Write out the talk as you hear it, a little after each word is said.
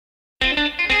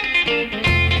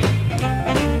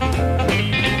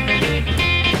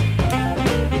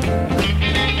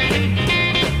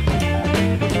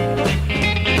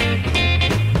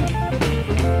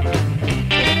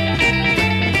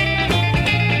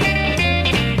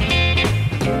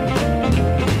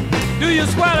you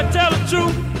swear to tell the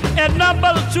truth and nothing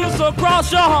but the truth, so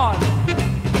cross your heart?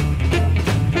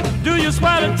 Do you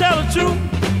swear to tell the truth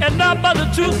and nothing but the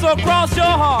truth, so cross your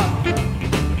heart?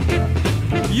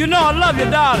 You know I love you,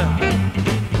 darling,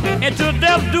 and to the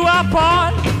death do our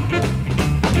part.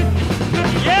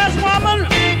 Yes, woman,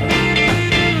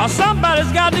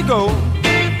 somebody's got to go.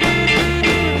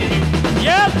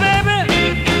 Yes, baby,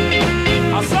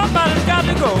 somebody's got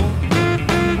to go.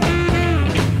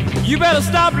 You better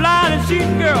stop lying and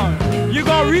cheating, girl. You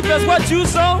gonna reap that's what you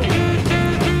sow.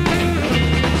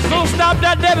 So stop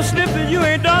that devil sniffing, you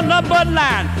ain't done nothing but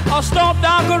lying. Or stomp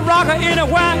down good rocker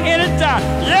anywhere, anytime.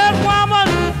 Yes, woman,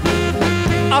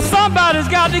 somebody's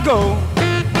got to go.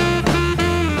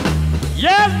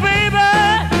 Yes, baby,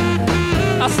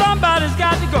 somebody's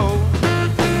got to go.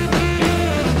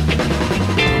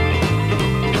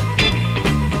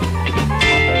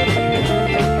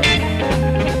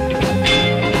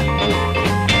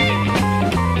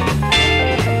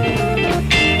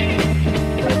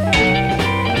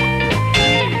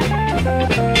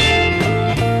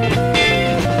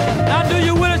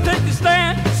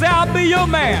 I'll be your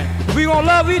man. We gonna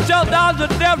love each other down to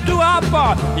death, do our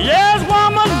part. Yes,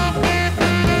 woman,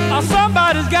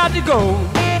 somebody's got to go.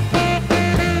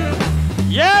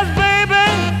 Yes, baby,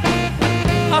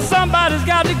 somebody's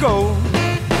got to go.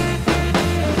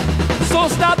 So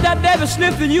stop that devil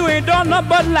sniffing, you ain't done nothing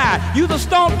but lie. You the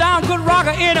stomp down good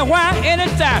rocker anywhere,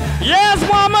 anytime. Yes,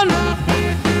 woman,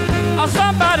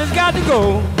 somebody's got to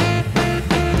go.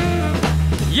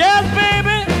 Yes,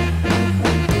 baby,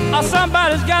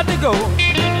 somebody's got to go.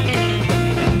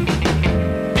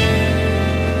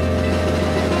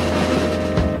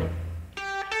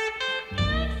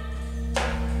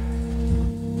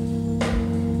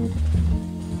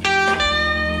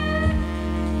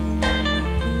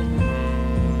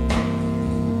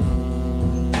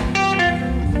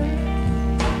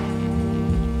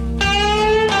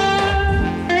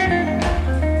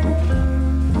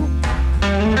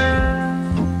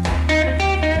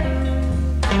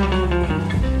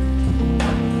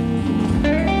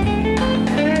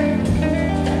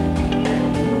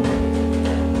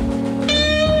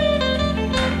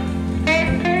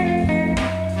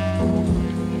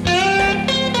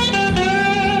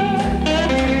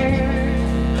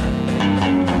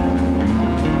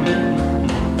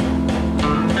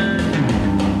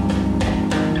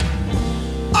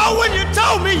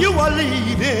 You were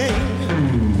leaving.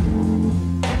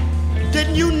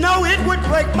 Didn't you know it would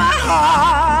break my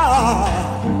heart?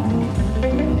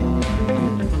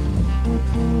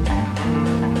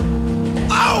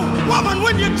 Oh, woman,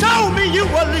 when you told me you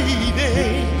were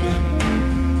leaving,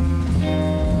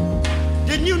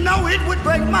 didn't you know it would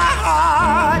break my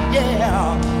heart?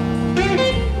 Yeah.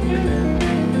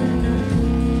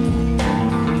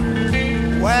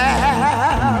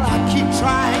 Well, I keep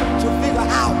trying to figure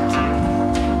out,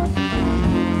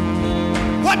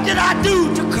 what did I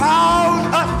do to cause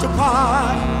us to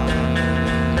part?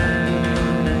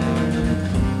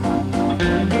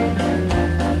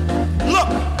 Look,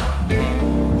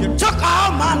 you took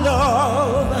all my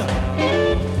love,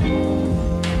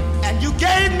 and you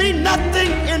gave me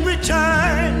nothing in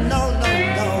return. No, no,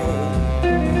 no.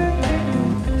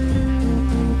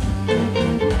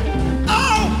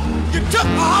 Oh, you took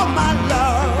all my love.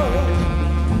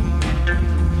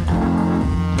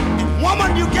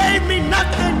 Woman, you gave me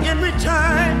nothing in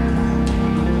return.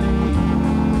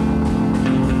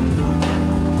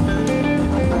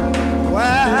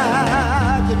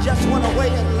 Well, you just went away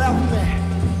and left me.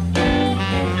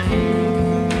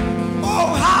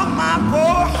 Oh, how my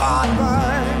poor heart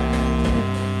burned.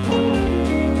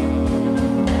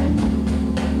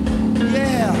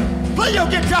 Yeah, play your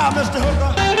guitar, Mr. Hooker.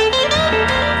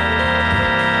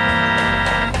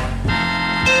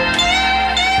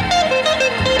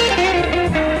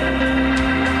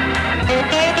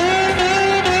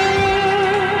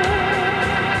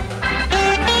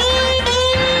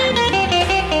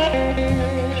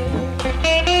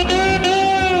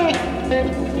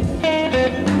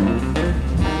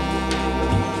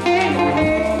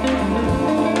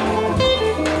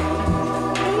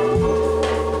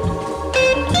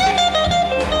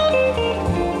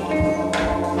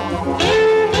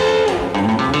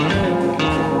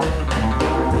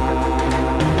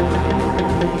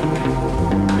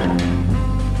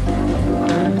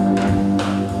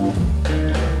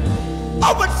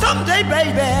 Someday,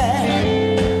 baby,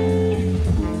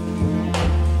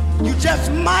 you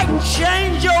just might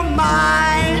change your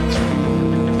mind.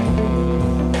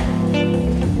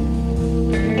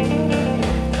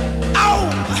 Oh,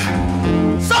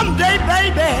 someday,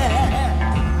 baby,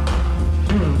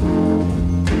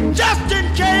 just in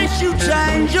case you change.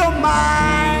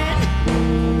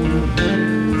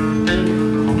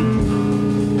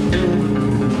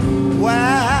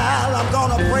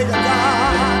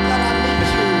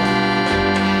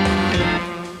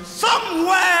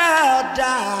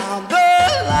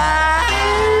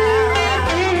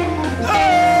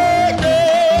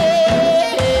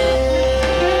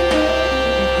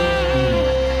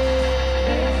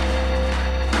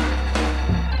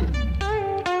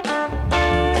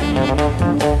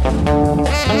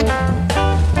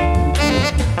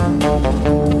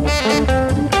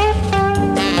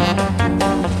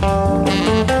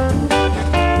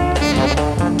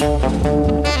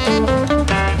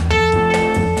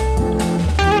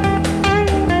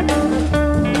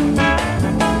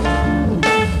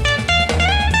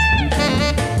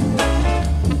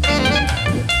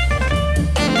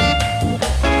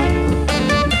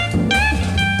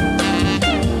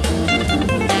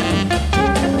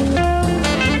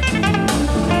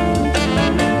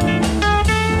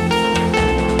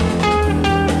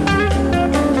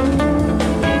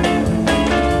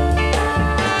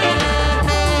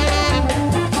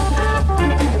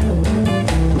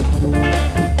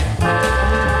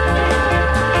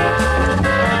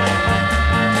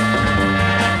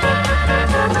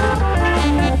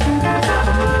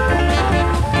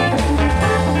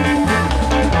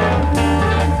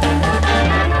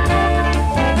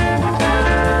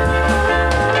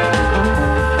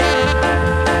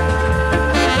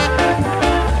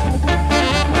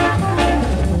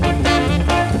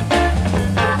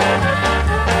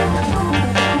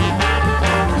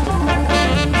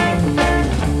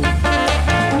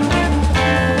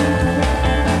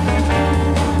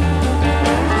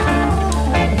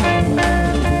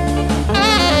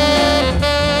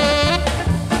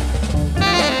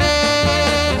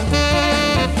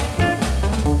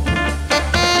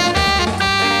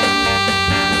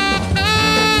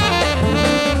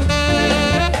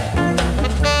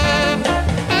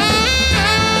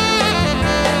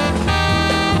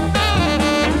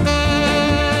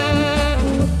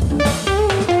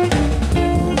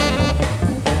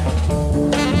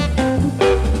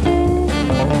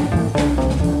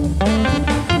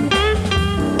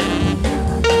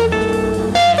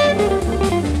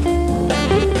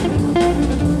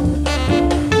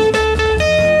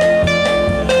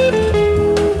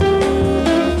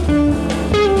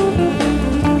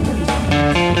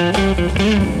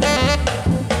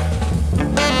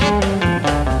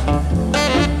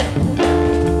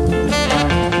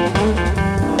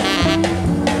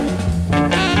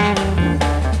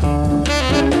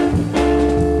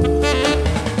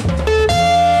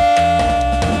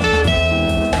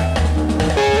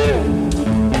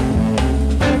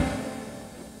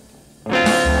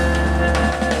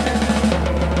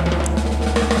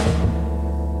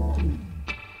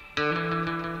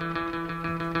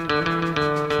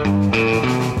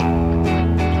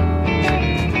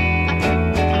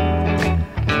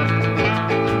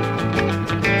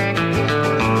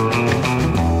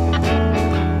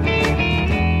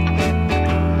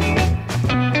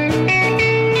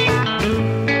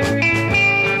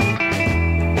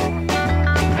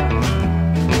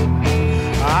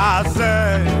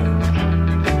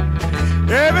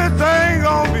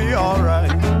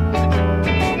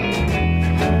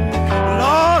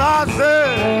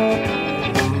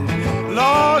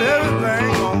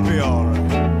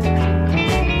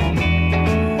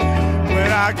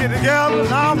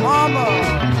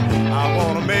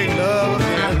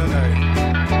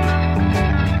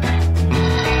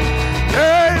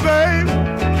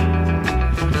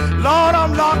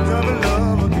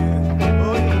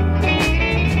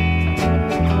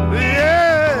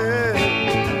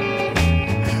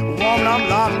 when I'm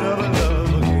locked up in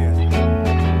love again.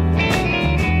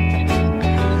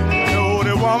 You know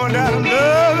the woman that I'm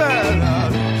loving,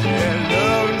 yeah,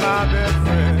 love's my best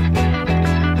friend.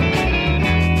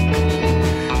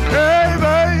 Hey,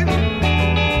 babe,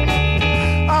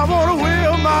 I wanna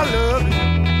will my love.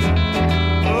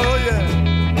 Oh, yeah.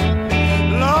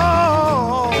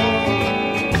 Lord,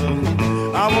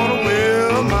 I wanna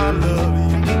will my love.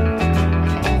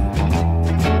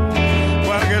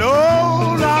 When I get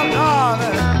old, I'm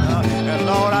darling,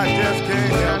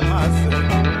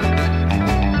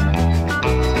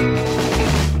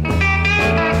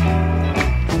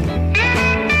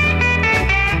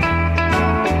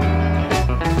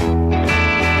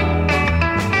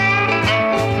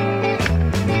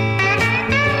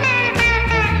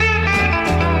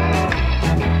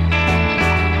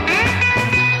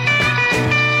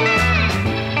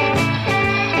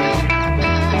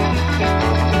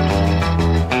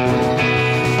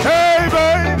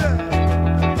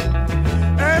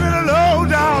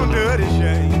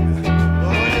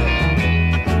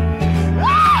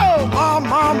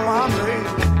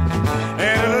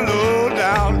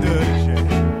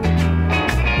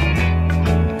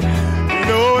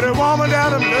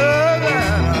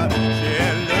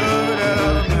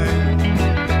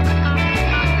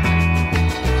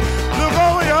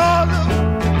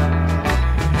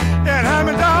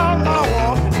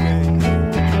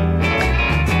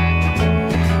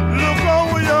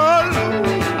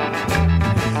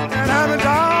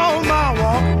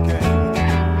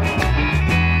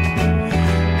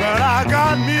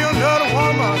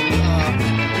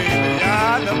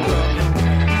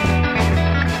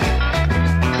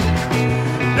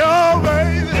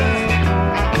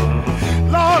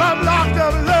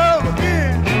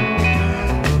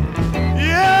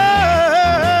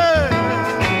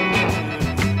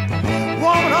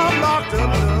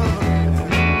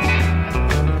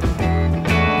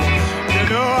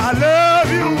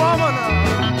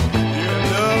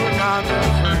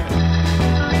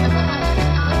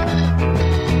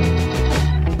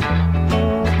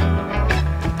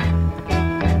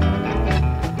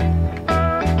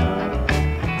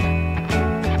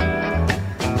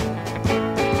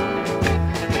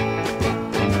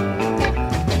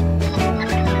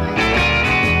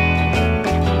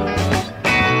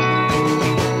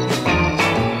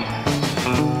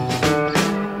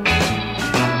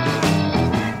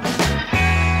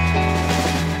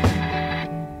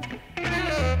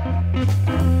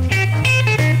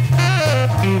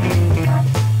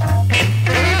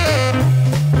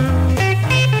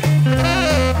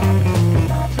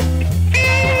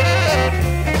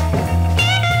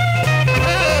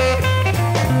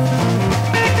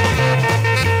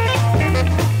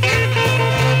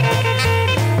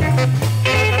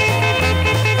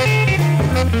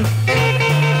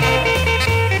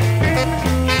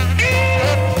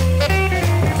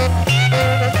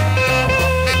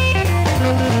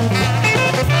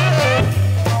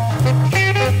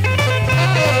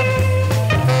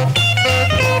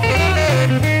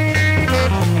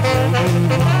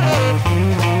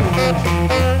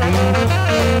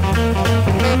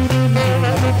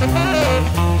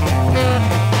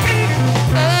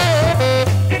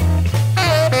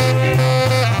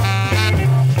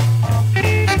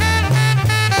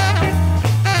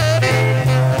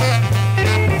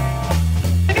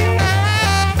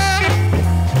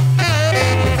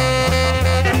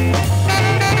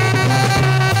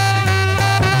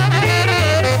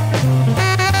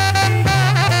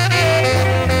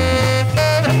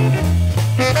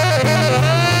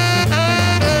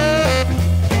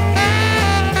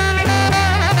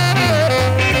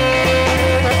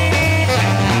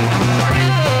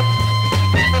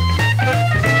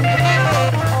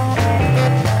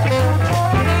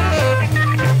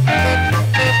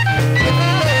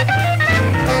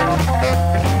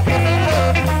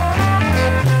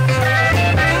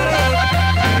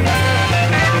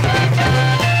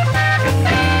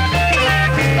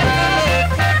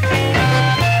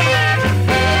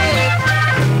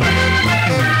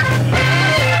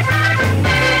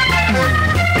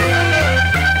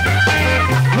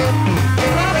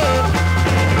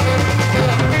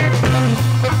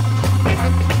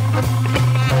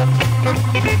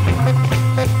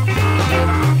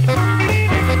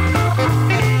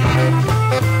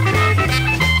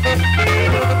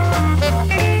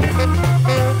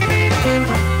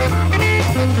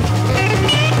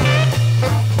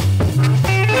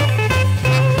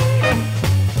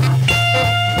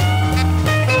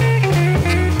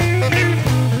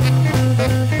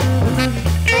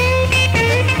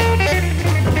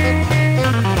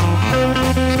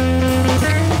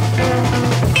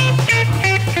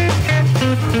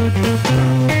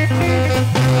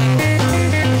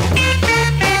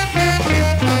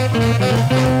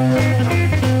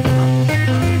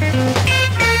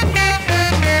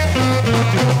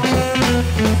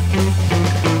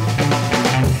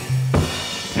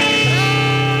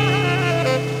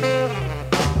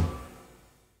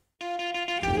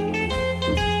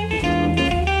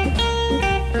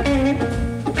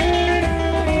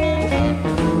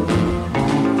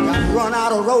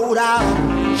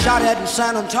 shot at in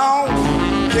San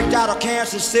Antonio, kicked out of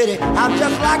Kansas City. I'm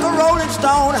just like a rolling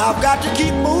stone. I've got to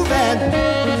keep moving.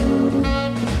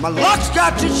 My luck's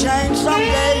got to change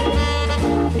someday.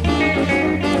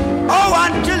 Oh,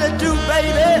 until it do,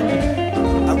 baby,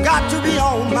 I've got to be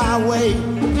on my way.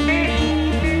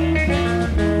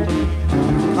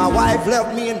 My wife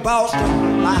left me in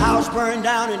Boston. My house burned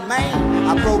down in Maine.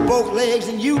 I broke both legs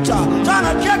in Utah,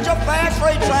 trying to catch a fast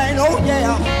freight train. Oh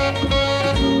yeah,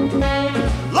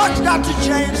 luck's got to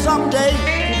change someday.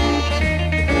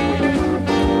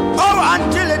 Oh,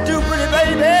 until it do, pretty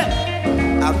baby,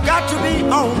 I've got to be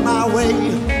on my way.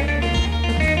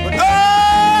 But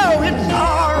oh, it's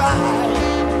alright.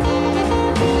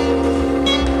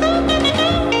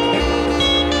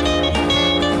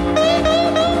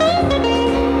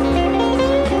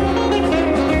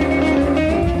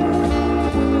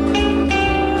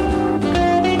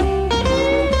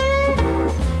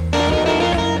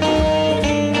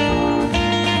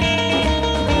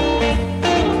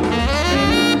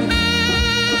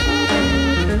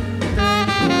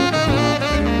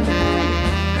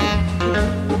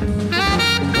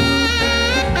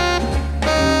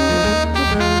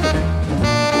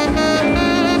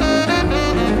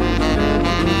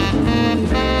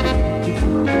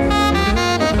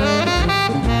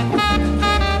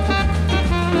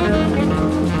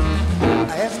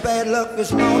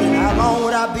 This morning, how long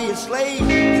would I be a slave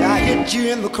till I hit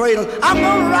you in the cradle? I'm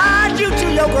gonna ride you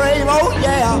to your grave, oh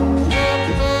yeah.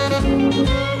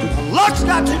 Luck's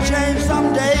got to change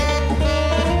someday.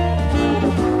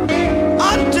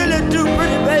 Until it do,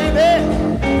 pretty baby,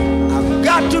 I've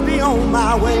got to be on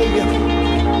my way.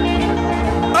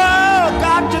 Oh,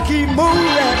 got to keep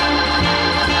moving.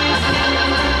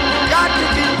 Got to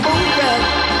keep moving.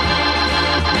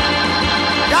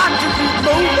 Got to keep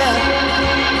moving.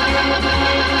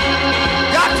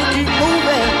 Got to keep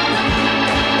moving.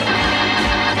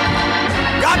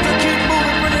 Got to keep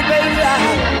moving, pretty baby.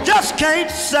 I just can't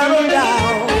settle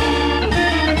down.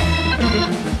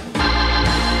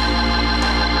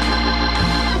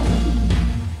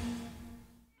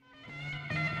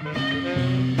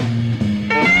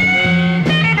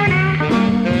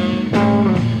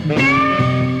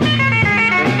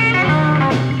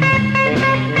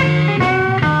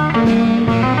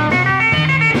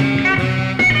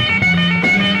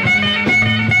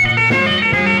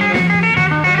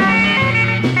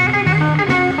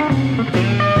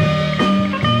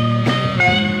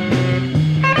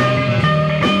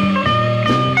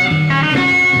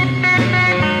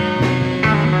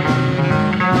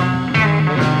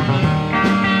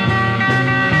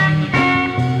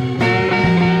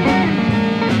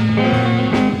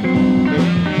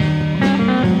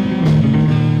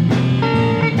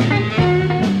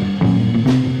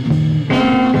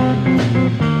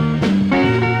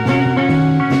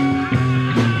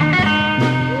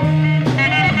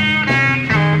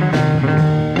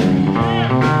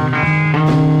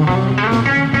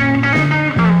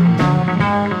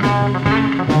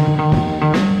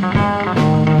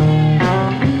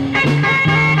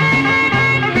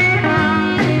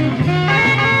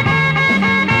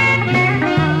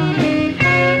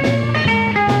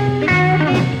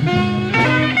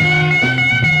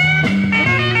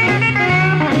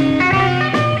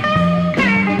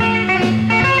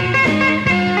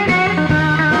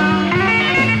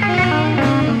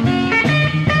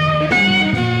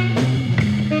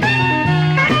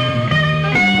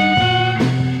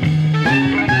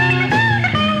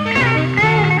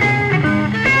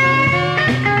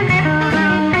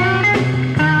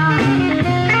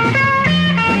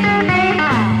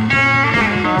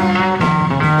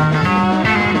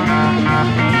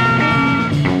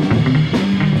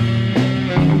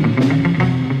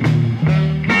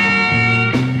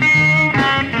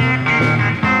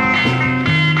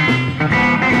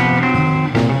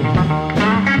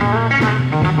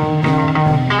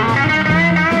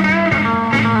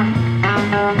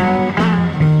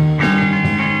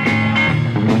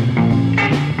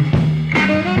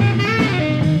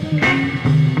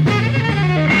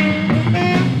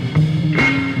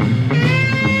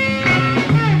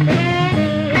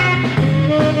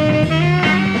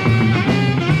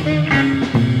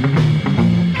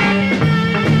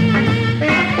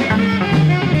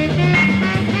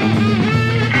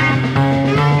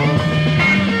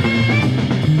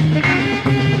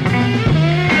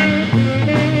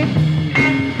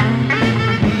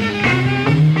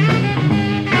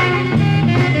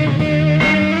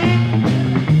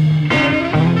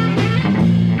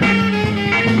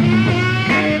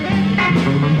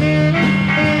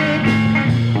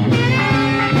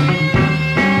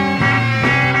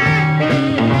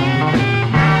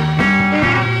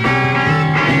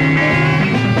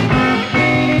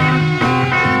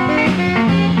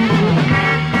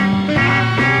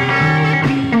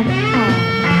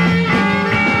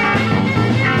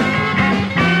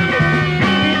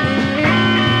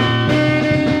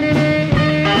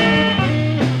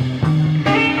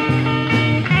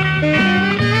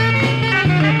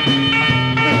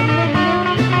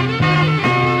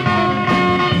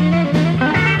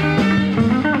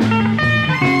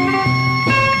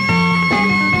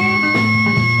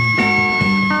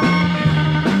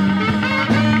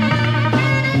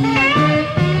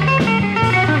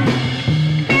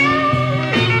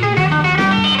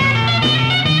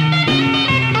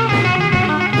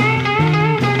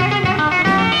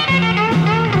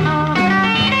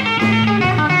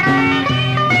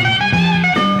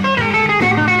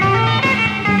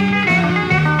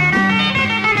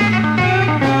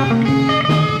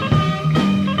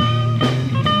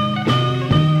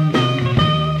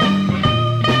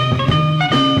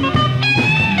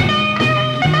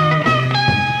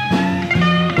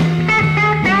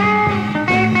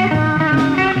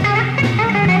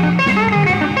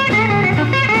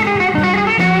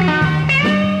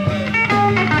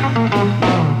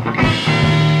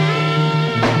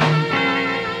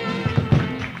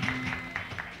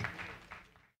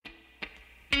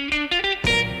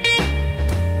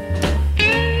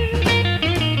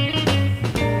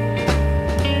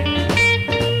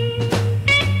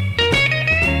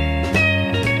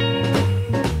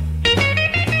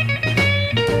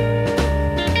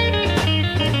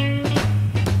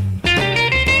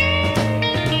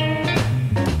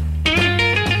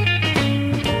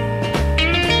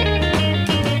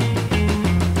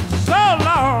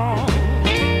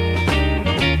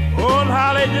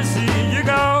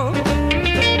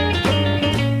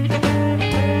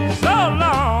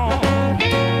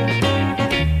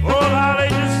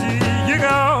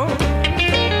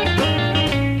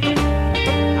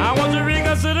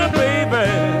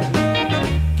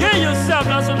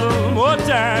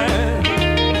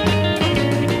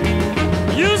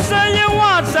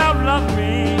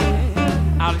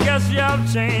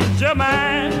 changed your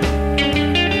mind.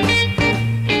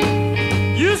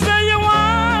 You say you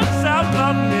want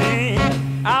self-love me,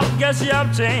 I guess you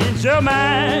have changed your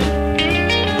mind.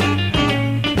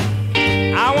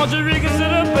 I want you to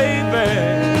reconsider, baby.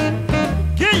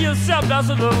 Give yourself just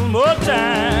a little more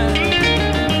time.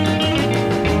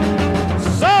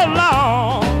 So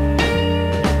long,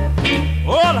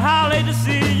 oh, how late to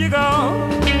see you go.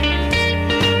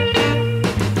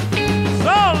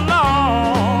 So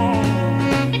long,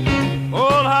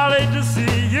 oh, how late to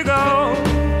see you go.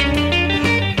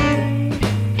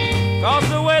 'Cause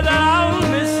the way that I'll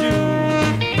miss you,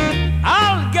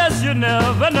 I'll guess you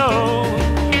never know.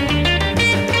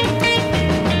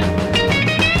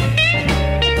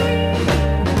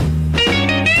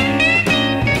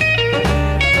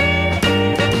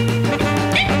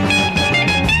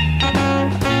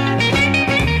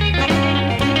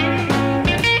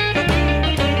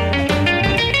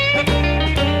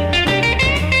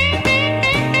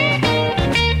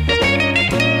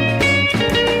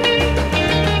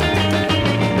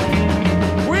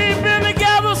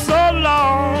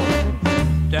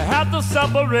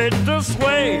 Separate this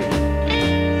way.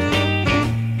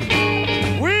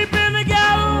 We've been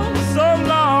together so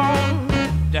long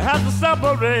to have to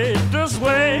separate this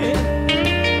way.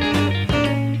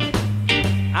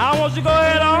 I want you to go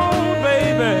ahead on,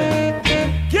 baby.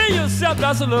 Give yourself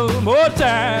just a little more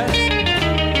time.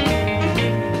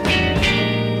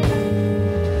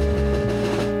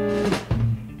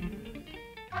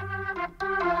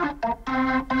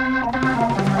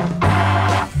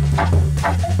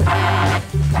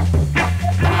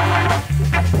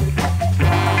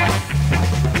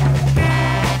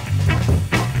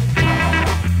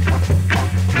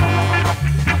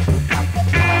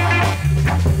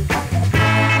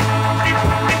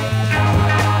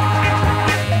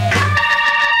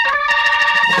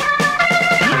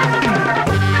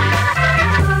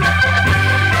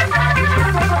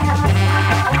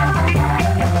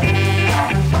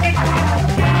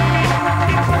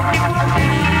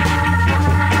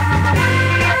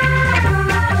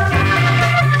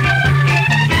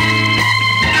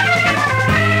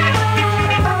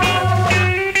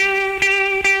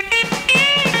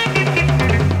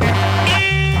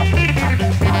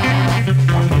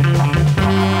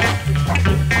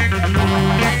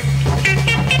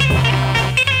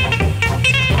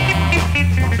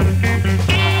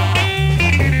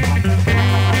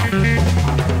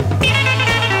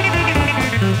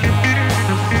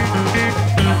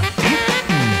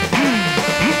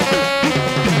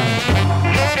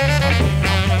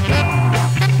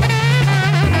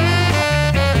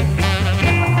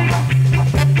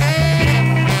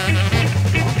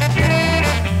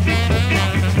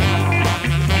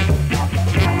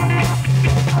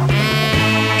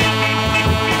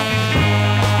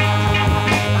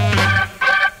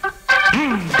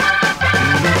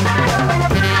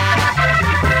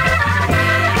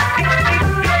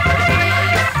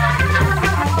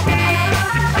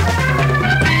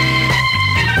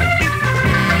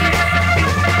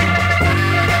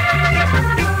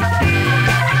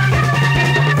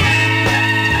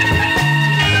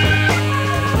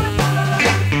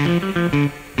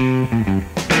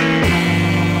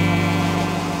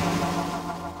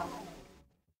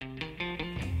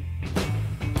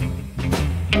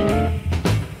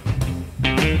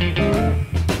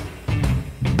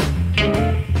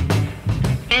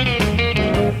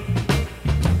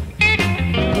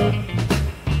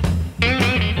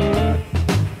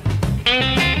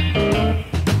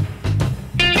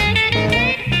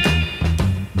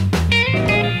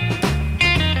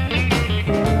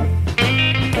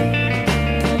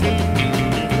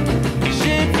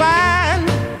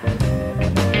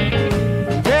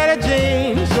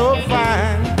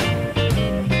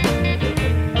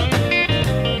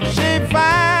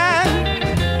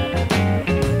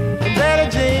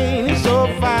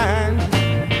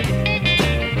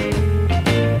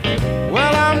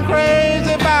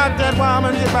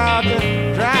 About to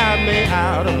drive me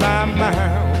out of my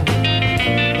mind.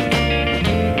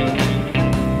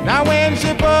 Now when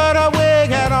she put a wig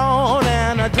hat on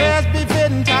and a dress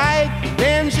befitting tight,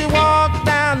 then she walked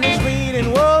down the street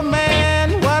and whoa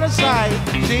man, what a sight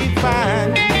she'd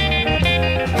find.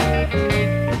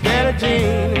 That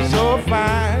Jean is so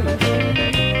fine.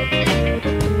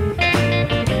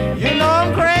 You know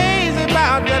I'm crazy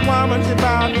about that woman, she's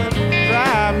about to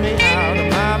drive me out of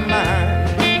my mind.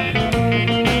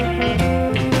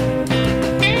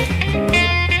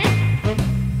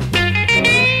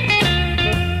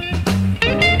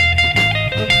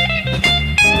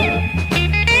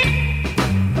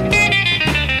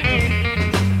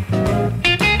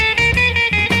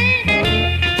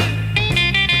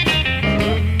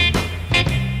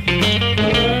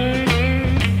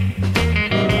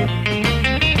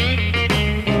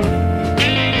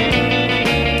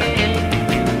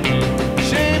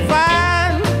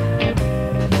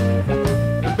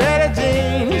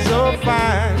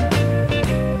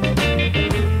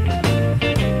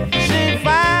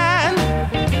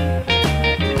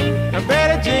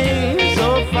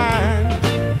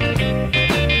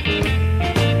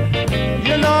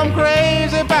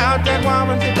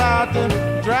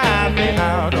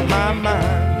 my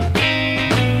mind.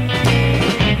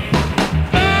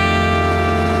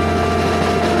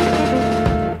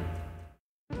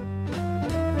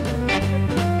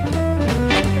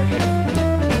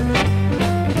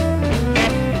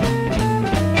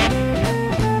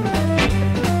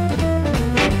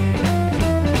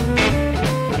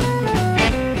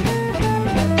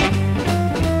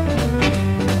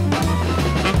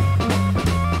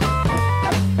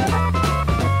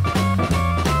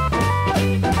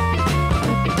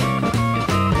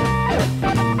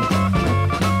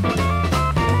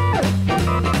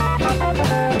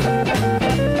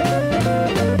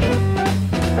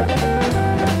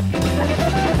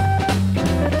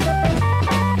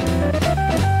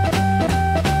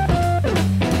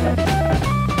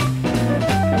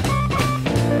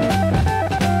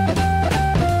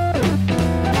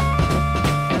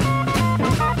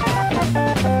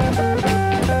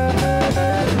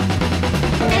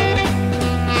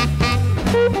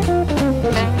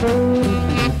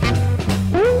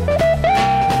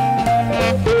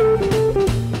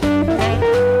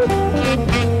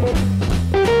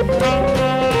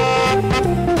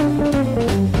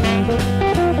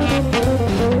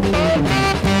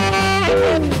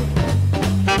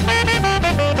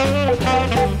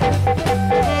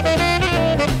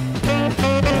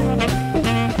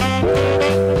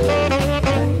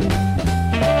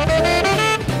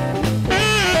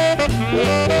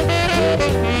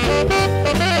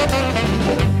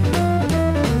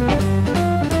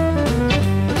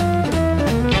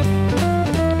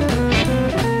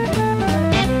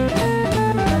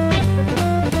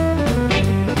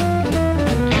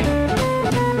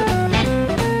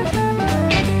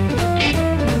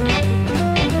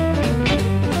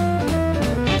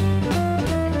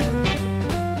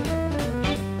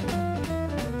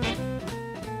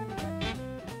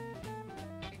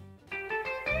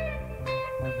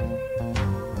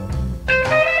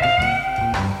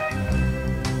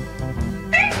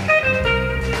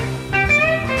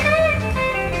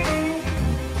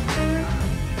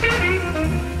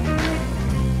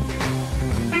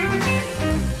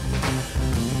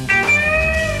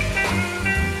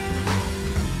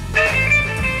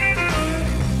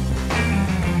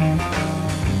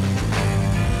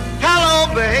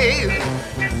 Babe,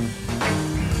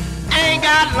 ain't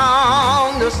got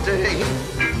long to stay.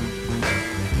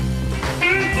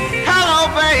 Hello,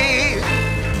 babe,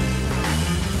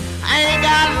 ain't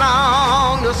got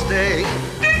long to stay.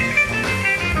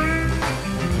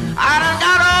 I done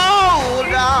got old,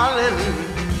 darling,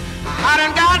 I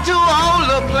done got too old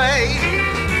to play.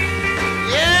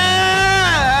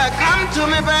 Yeah, come to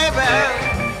me, baby,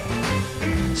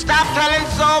 stop telling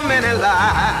so many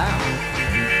lies.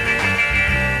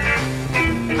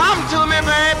 Come to me,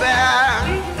 baby,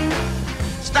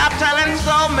 stop telling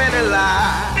so many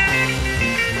lies.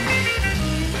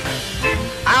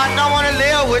 I don't want to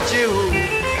live with you,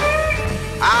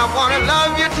 I want to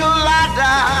love you till I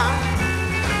die.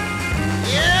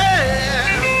 Yeah.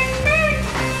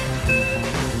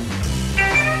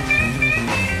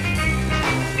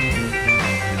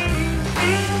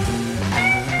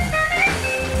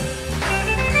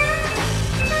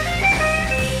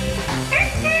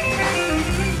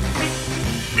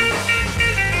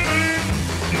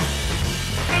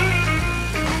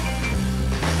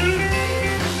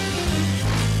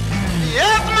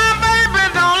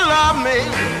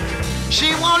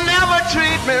 She won't never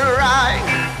treat me right.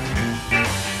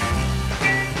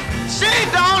 She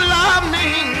don't love me,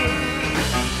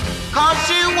 'cause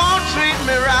she won't treat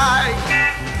me right.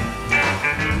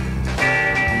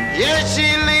 Yeah,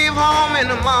 she leave home in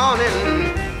the morning